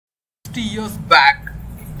50 years back,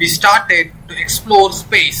 we started to explore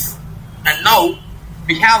space, and now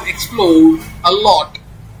we have explored a lot,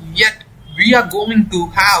 yet we are going to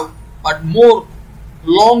have a more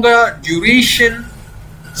longer duration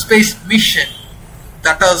space mission,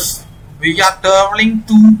 that is, we are traveling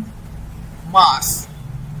to Mars.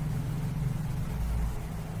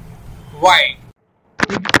 Why?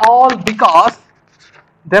 It's all because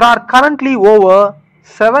there are currently over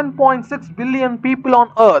 7.6 billion people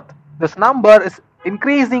on Earth. This number is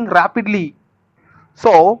increasing rapidly.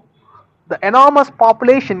 So, the enormous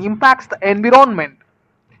population impacts the environment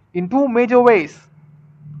in two major ways: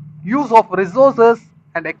 use of resources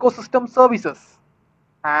and ecosystem services.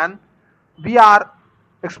 And we are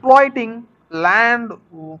exploiting land,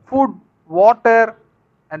 food, water,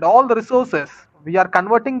 and all the resources. We are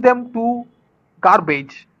converting them to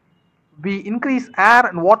garbage. We increase air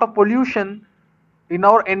and water pollution in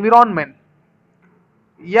our environment.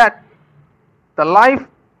 Yet, the life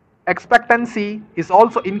expectancy is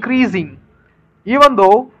also increasing. Even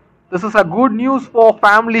though this is a good news for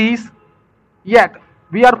families, yet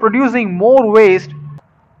we are producing more waste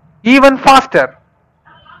even faster.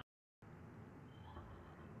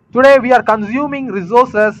 Today we are consuming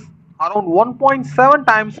resources around 1.7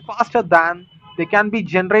 times faster than they can be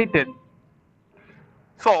generated.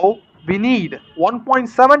 So we need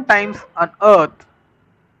 1.7 times on Earth.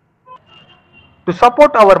 To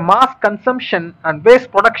support our mass consumption and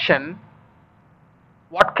waste production,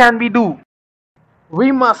 what can we do?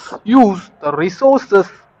 We must use the resources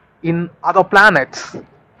in other planets.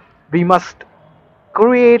 We must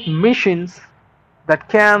create missions that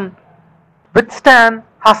can withstand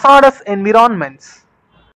hazardous environments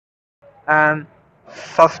and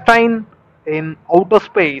sustain in outer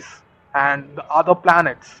space and the other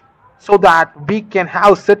planets, so that we can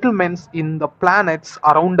have settlements in the planets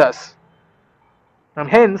around us, and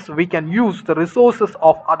hence we can use the resources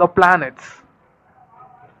of other planets.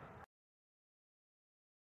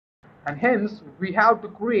 And hence we have to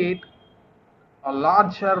create a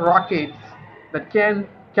larger rockets that can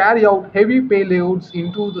carry out heavy payloads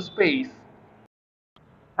into the space.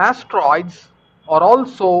 Asteroids are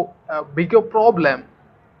also a bigger problem.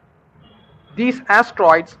 These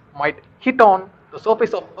asteroids might hit on the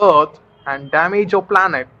surface of Earth and damage our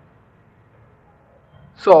planet.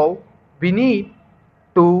 So we need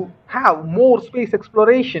to have more space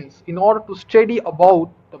explorations in order to study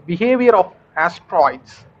about the behavior of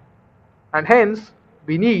asteroids. And hence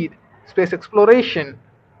we need space exploration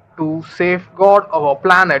to safeguard our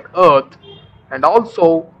planet Earth, and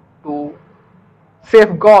also to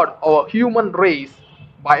safeguard our human race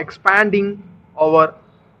by expanding our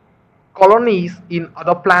colonies in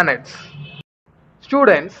other planets.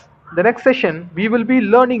 Students, the next session we will be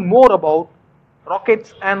learning more about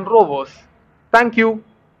rockets and rovers. Thank you.